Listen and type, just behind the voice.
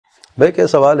بھائی کیا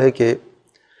سوال ہے کہ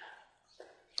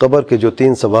قبر کے جو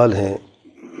 3 سوال ہیں،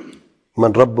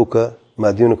 من ربک ما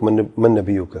دینک من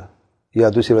نبیک، یا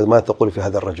دوسری بات ما تقول فی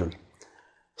هذا الرجل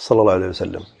صلی اللہ علیہ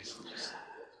وسلم.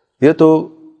 یہ تو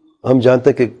ہم جانتے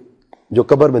ہیں کہ جو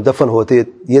قبر میں دفن ہوتے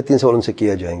یہ 3 سوال ان سے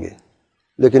کیا جائیں گے،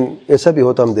 لیکن ایسا بھی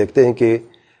ہوتا ہم دیکھتے ہیں کہ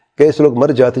کیسے لوگ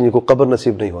مر جاتے ہیں جن کو قبر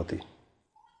نصیب نہیں ہوتی،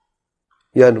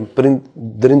 یا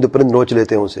درند پرند نوچ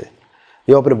لیتے ہیں اسے،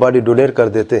 یا اپنے باڈی ڈونیٹ کر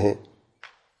دیتے ہیں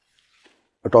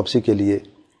اٹاپسی کے لیے،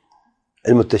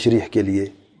 علم التشریح کے لیے،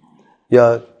 یا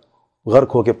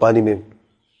غرق ہو کے پانی میں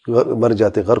مر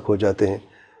جاتے، غرق ہو جاتے ہیں.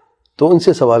 تو ان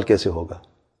سے سوال کیسے ہوگا؟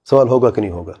 سوال ہوگا کہ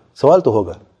نہیں ہوگا؟ سوال تو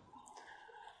ہوگا.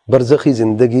 برزخی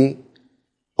زندگی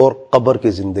اور قبر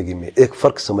کی زندگی میں ایک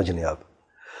فرق سمجھ لیں آپ.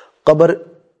 قبر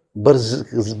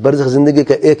برزخ زندگی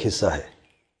کا ایک حصہ ہے.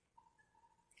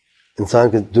 انسان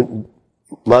کے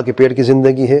ماں کے پیٹ کی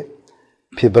زندگی ہے،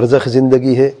 پھر برزخ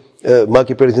زندگی ہے، ماں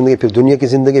کی پیٹ کی زندگی، پھر دنیا کی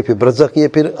زندگی، پھر برزخ کی ہے،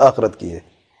 پھر آخرت کی ہے.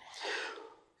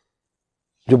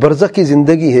 جو برزخ کی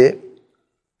زندگی ہے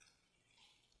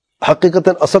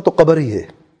حقیقتاً اصل تو قبر ہی ہے.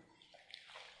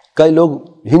 کئی لوگ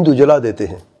ہندو جلا دیتے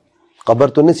ہیں، قبر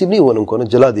تو نصیب نہیں ہوا ان کو،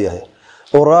 جلا دیا ہے،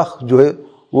 اور راکھ جو ہے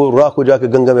وہ راکھ کو جا کے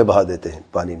گنگا میں بہا دیتے ہیں،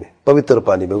 پانی میں، پوتر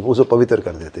پانی میں اسے پوتر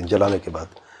کر دیتے ہیں جلانے کے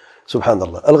بعد. سبحان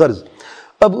اللہ. الغرض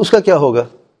اب اس کا کیا ہوگا؟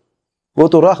 وہ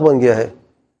تو راکھ بن گیا ہے،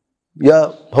 یا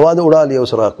ہوا نے اڑا لیا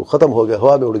اس راکھ کو، ختم ہو گیا،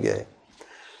 ہوا میں اڑ گیا ہے.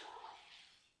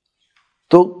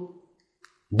 تو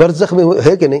برزخ میں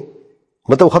ہے کہ نہیں؟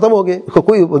 مطلب ختم ہو گئے،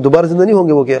 کوئی دوبارہ زندہ نہیں ہوں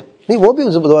گے. وہ کیا نہیں، وہ بھی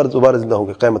دوبارہ زندہ ہوں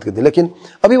گے قیامت کے دن. لیکن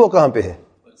ابھی وہ کہاں پہ ہے؟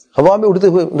 ہوا میں اڑتے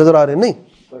ہوئے نظر آ رہے ہیں؟ نہیں،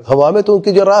 ہوا میں تو ان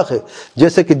کی جو راکھ ہے،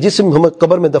 جیسے کہ جسم ہم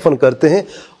قبر میں دفن کرتے ہیں،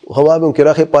 ہوا میں ان کی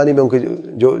راکھ ہے، پانی میں ان کی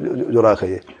جو راکھ ہے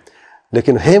یہ.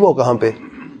 لیکن ہیں وہ کہاں پہ؟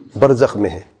 برزخ میں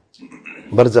ہے.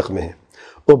 برزخ میں ہے.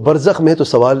 اور برزخ میں تو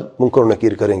سوال منکر و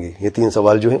نکیر کریں گے. یہ 3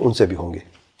 سوال جو ہیں ان سے بھی ہوں گے.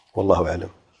 واللہ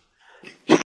اعلم.